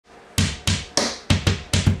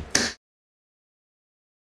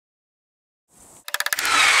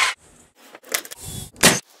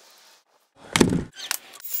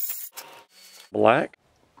Black.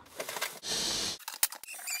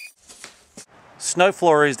 Snow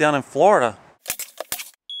flurries down in Florida.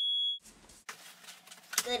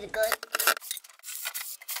 Good.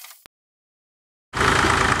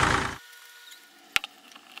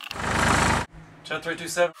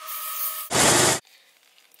 327.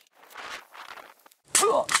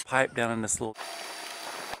 Pipe down in this little.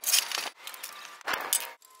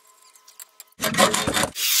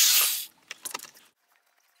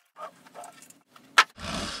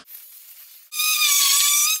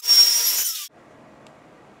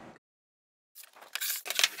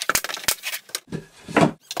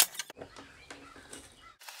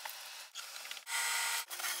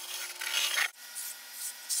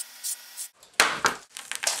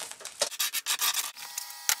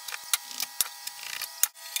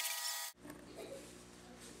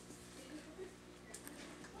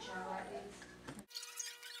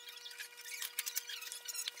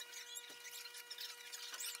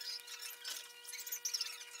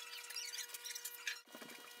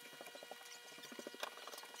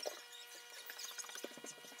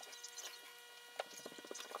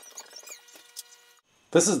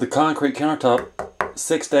 This is the concrete countertop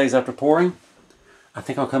 6 days after pouring. I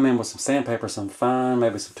think I'll come in with some sandpaper, some fine,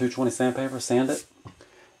 maybe some 220 sandpaper, sand it.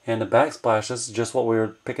 And the backsplash, this is just what we were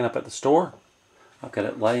picking up at the store. I've got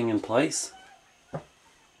it laying in place.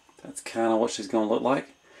 That's kind of what she's going to look like.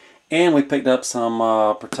 And we picked up some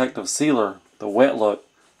protective sealer, the wet look,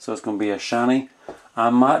 so it's going to be a shiny. I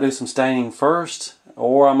might do some staining first,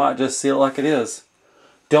 or I might just seal it like it is.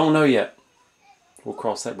 Don't know yet. We'll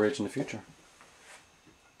cross that bridge in the future.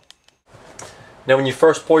 Now when you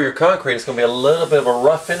first pour your concrete, it's going to be a little bit of a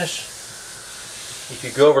rough finish. If you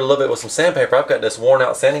go over a little bit with some sandpaper, I've got this worn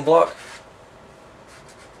out sanding block.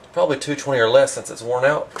 Probably 220 or less since it's worn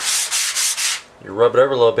out. You rub it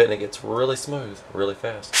over a little bit and it gets really smooth, really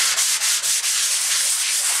fast.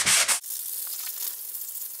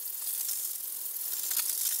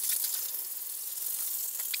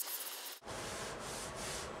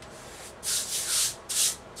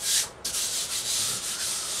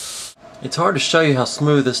 It's hard to show you how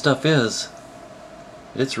smooth this stuff is,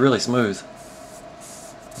 but it's really smooth.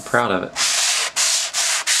 I'm proud of it.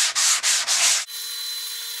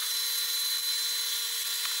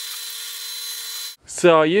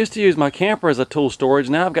 So I used to use my camper as a tool storage.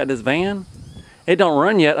 Now I've got this van. It don't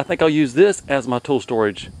run yet. I think I'll use this as my tool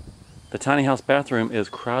storage. The tiny house bathroom is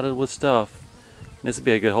crowded with stuff. This would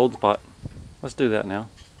be a good hold spot. Let's do that now.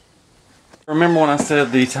 Remember when I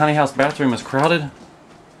said the tiny house bathroom is crowded?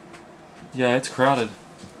 Yeah, it's crowded.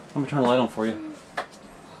 Let me turn the light on for you.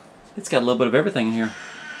 It's got a little bit of everything in here.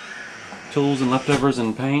 Tools and leftovers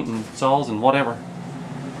and paint and saws and whatever.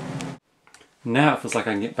 Now it feels like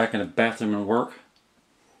I can get back in the bathroom and work.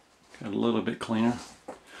 Got a little bit cleaner.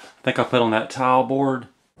 I think I'll put on that tile board.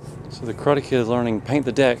 So the Karate Kid is learning paint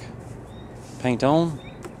the deck. Paint on,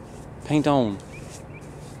 paint on.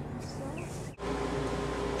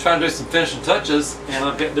 Trying to do some finishing touches, and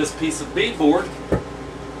I've got this piece of beadboard.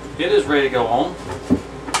 It is ready to go on.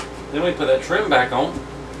 Then we put that trim back on.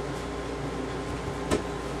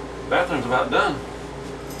 Bathroom's about done.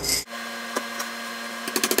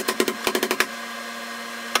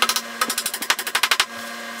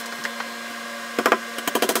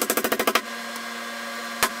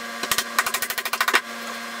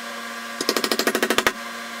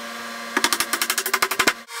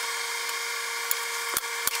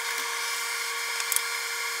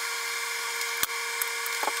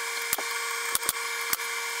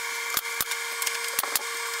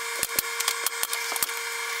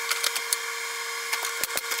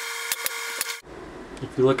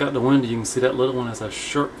 If you look out the window, you can see that little one has a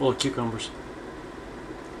shirt full of cucumbers.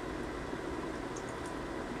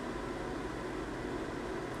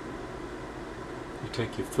 You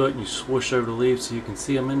take your foot and you swoosh over the leaves so you can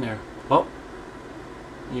see them in there. Oh,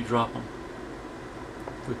 and you drop them.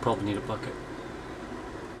 We probably need a bucket.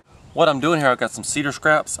 What I'm doing here, I've got some cedar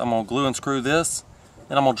scraps. I'm going to glue and screw this.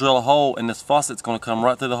 Then I'm going to drill a hole, and this faucet's going to come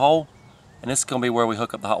right through the hole. And this is going to be where we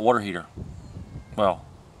hook up the hot water heater. Well,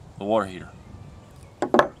 the water heater.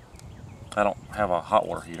 I don't have a hot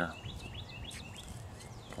water heater.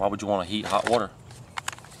 Why would you want to heat hot water?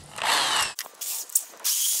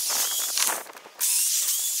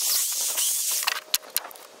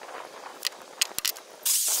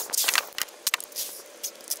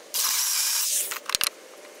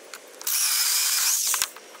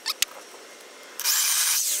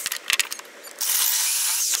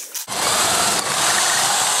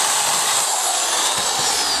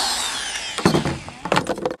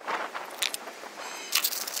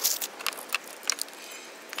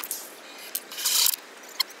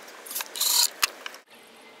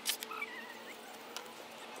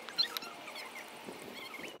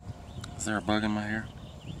 Is there a bug in my hair?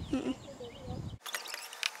 Mm-mm.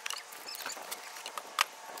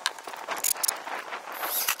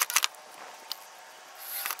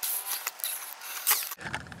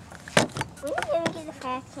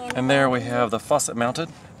 And there we have the faucet mounted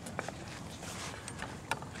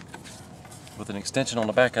with an extension on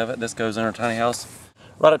the back of it. This goes in our tiny house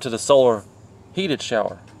right up to the solar heated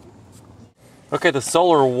shower. Okay, the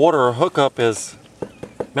solar water hookup is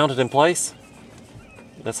mounted in place.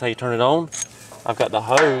 That's how you turn it on. I've got the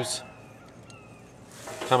hose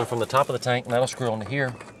coming from the top of the tank, and that'll screw onto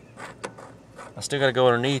here. I still got to go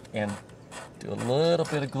underneath and do a little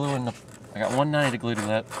bit of glue in the. I got 190 to glue to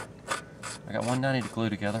that. I got 190 to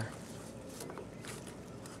glue together.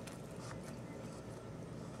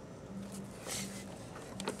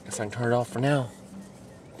 Guess I can turn it off for now.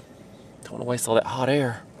 Don't want to waste all that hot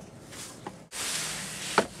air.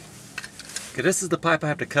 Okay, this is the pipe I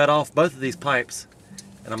have to cut off, both of these pipes,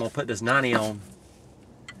 and I'm going to put this 90 on,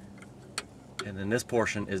 and then this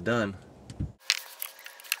portion is done.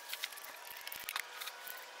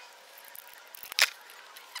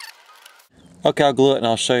 Okay, I'll glue it and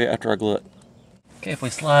I'll show you after I glue it. Okay, if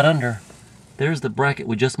we slide under, there's the bracket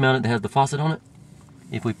we just mounted that has the faucet on it.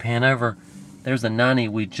 If we pan over, there's the 90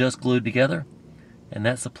 we just glued together, and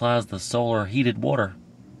that supplies the solar heated water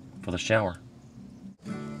for the shower.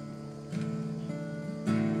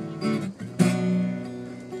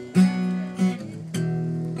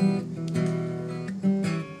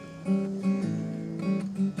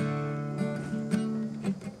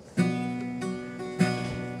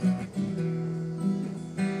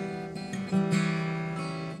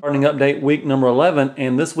 Gardening update week number 11,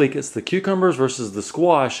 and this week it's the cucumbers versus the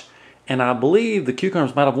squash, and I believe the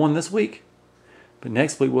cucumbers might have won this week, but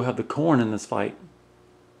next week we'll have the corn in this fight.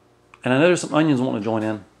 And I know there's some onions wanting to join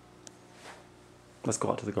in. Let's go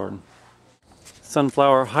out to the garden.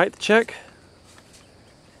 Sunflower height check.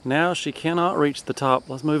 Now she cannot reach the top.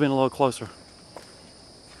 Let's move in a little closer.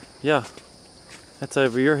 Yeah, that's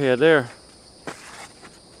over your head there.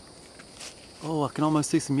 Oh, I can almost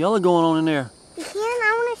see some yellow going on in there. You can?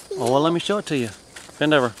 I want to see. Oh, well, let me show it to you.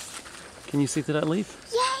 Bend over. Can you see through that leaf?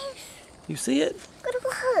 Yes. You see it? Go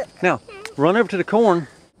look. Now, run over to the corn,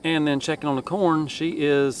 and then checking on the corn, she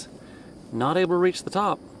is not able to reach the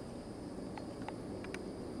top.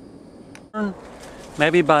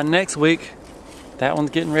 Maybe by next week, that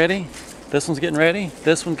one's getting ready, this one's getting ready,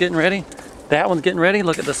 this one's getting ready, that one's getting ready.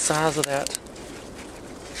 Look at the size of that.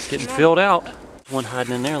 It's getting filled out. One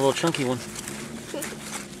hiding in there, a little chunky one.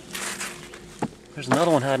 There's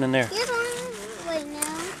another one hiding in there. Here's one right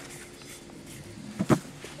now.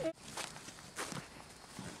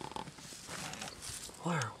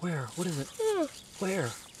 Where? What is it? Where?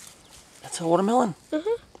 That's a watermelon. Look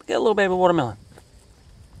at that little baby watermelon.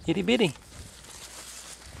 Itty bitty.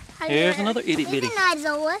 Here's another itty bitty. There's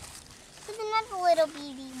another little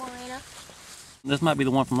bitty one. This might be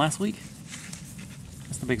the one from last week.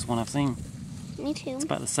 That's the biggest one I've seen. Me too. It's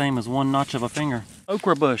about the same as one notch of a finger.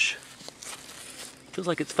 Okra bush. Feels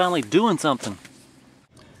like it's finally doing something.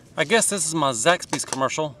 I guess this is my Zaxby's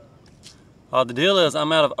commercial. The deal is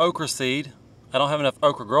I'm out of okra seed. I don't have enough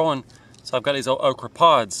okra growing, so I've got these old okra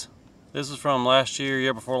pods. This is from last year,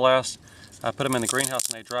 year before last. I put them in the greenhouse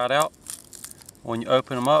and they dried out. When you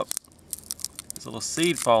open them up, there's a little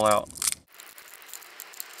seed fall out.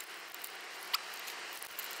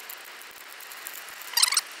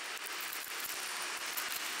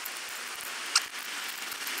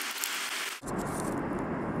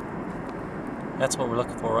 That's what we're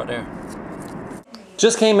looking for right there.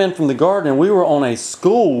 Just came in from the garden and we were on a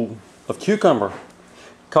school of cucumber.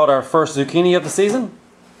 Caught our first zucchini of the season.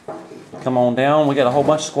 Come on down, we got a whole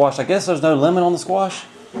bunch of squash. I guess there's no limit on the squash.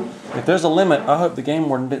 If there's a limit, I hope the game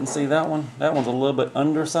warden didn't see that one. That one's a little bit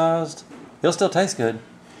undersized. It'll still taste good.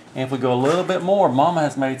 And if we go a little bit more, Mama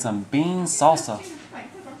has made some bean salsa.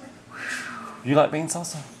 You like bean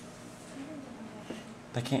salsa?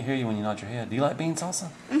 They can't hear you when you nod your head. Do you like bean salsa?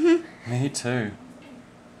 Mm-hmm. Me too.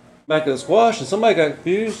 Back to the squash, and somebody got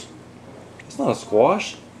confused. It's not a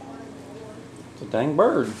squash. It's a dang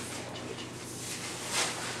bird.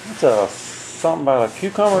 It's something about a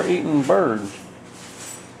cucumber eating bird.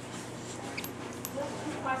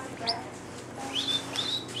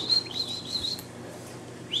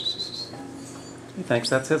 He thinks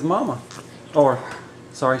that's his mama. Or,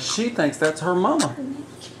 sorry, she thinks that's her mama.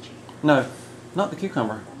 No, not the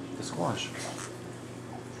cucumber, the squash.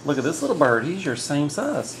 Look at this little bird. He's your same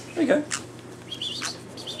size. There you go.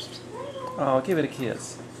 Oh, give it a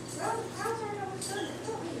kiss.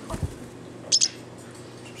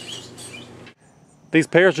 These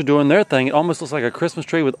pears are doing their thing. It almost looks like a Christmas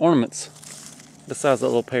tree with ornaments. The size of that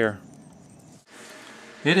little pear.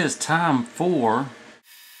 It is time for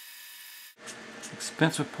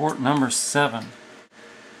expense report number 7.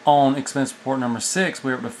 On expense report number 6,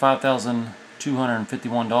 we're up to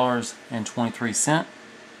 $5,251.23.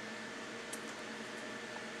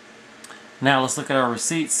 Now let's look at our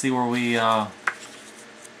receipts, see where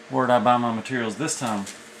where did I buy my materials this time.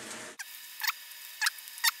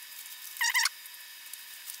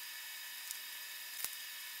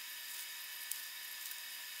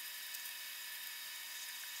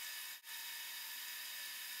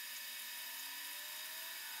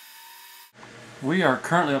 We are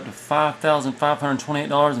currently up to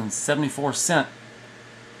 $5,528.74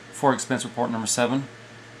 for expense report number 7.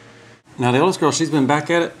 Now the oldest girl, she's been back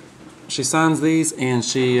at it. She signs these and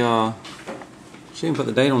she didn't put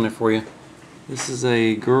the date on there for you. This is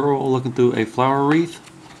a girl looking through a flower wreath.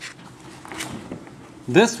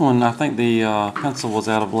 This one, I think the pencil was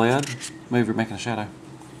out of lead. Maybe you're making a shadow.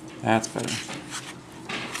 That's better.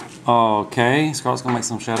 Okay, Scarlett's gonna make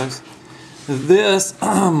some shadows. This,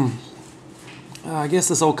 I guess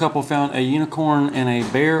this old couple found a unicorn and a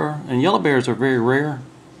bear, and yellow bears are very rare.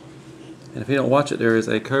 And if you don't watch it, there is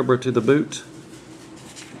a cobra to the boot.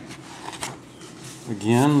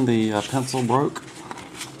 Again, the pencil broke.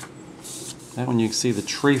 That one you can see the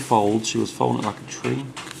tree fold. She was folding it like a tree.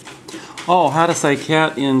 Oh, how to say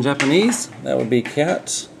cat in Japanese? That would be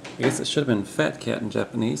cat. I guess it should have been fat cat in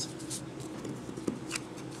Japanese.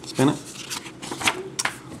 Spin it.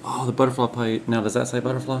 Oh, the butterfly plate. Now, does that say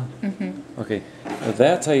butterfly? Mm-hmm. Okay. Well,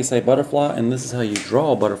 that's how you say butterfly, and this is how you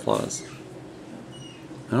draw butterflies.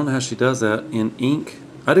 I don't know how she does that in ink.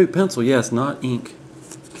 I do pencil, yes, not ink.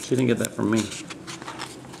 She didn't get that from me.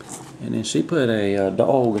 And then she put a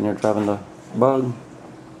dog in there driving the bug.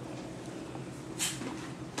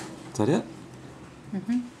 Is that it?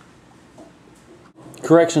 Mm-hmm.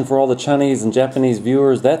 Correction for all the Chinese and Japanese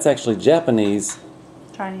viewers, that's actually Japanese.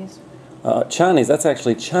 Chinese. Chinese, that's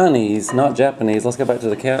actually Chinese, not Japanese. Let's go back to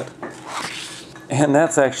the cat. And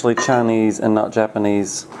that's actually Chinese and not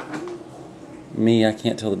Japanese. Me, I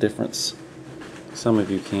can't tell the difference. Some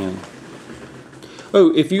of you can.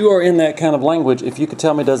 Oh, if you are in that kind of language, if you could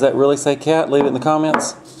tell me, does that really say cat? Leave it in the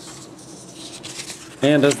comments.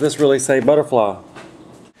 And does this really say butterfly?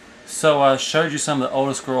 So I showed you some of the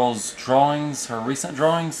oldest girl's drawings, her recent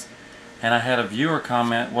drawings, and I had a viewer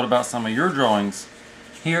comment, what about some of your drawings?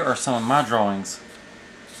 Here are some of my drawings.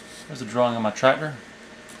 There's a drawing of my tractor.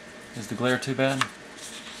 Is the glare too bad?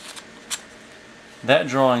 That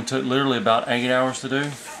drawing took literally about 8 hours to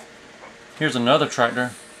do. Here's another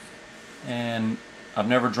tractor, and I've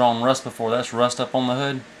never drawn rust before. That's rust up on the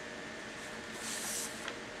hood.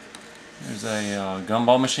 There's a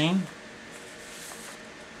gumball machine.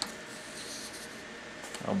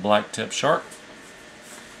 A black tip shark.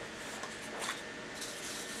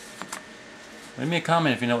 Leave me a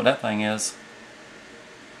comment if you know what that thing is.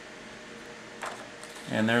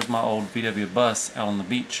 And there's my old VW bus out on the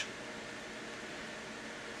beach.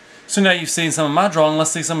 So now you've seen some of my drawing,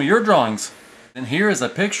 let's see some of your drawings. And here is a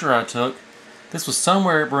picture I took. This was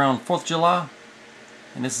somewhere around 4th of July.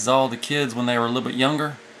 And this is all the kids when they were a little bit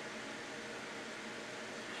younger.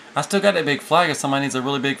 I still got that big flag. If somebody needs a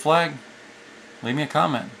really big flag, leave me a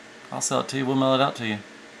comment. I'll sell it to you. We'll mail it out to you.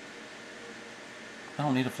 I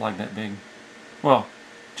don't need a flag that big. Well,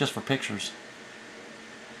 just for pictures.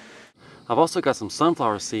 I've also got some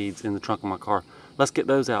sunflower seeds in the trunk of my car. Let's get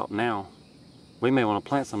those out now. We may want to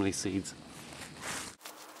plant some of these seeds.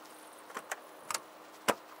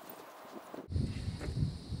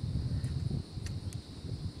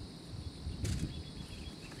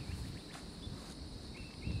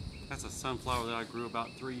 That's a sunflower that I grew about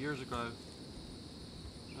 3 years ago.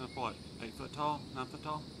 What, 8 foot tall, 9 foot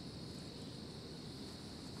tall?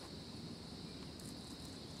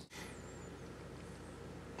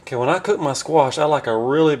 Okay, when I cook my squash, I like a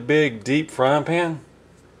really big, deep frying pan.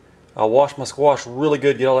 I wash my squash really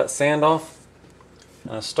good, get all that sand off.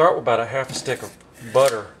 And I start with about a half a stick of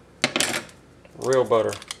butter, real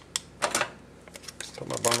butter. Put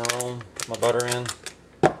my burner on, put my butter in.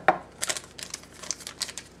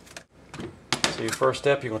 So your first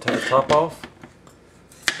step, you're going to take the top off,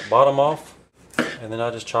 the bottom off, and then I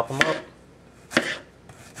just chop them up.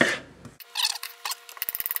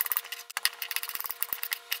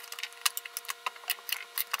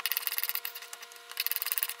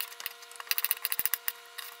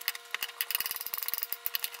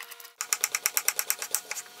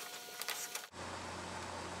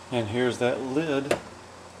 And here's that lid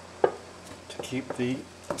to keep the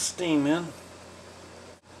steam in.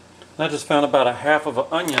 I just found about a half of an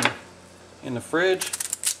onion in the fridge.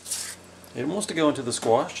 It wants to go into the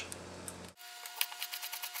squash.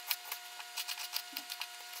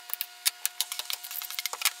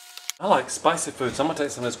 I like spicy food, so I'm gonna take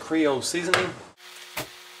some of this Creole seasoning.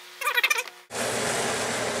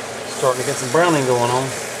 Starting to get some browning going on.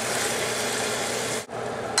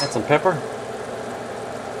 Add some pepper.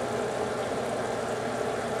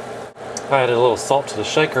 I added a little salt to the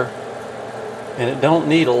shaker, and it don't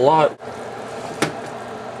need a lot.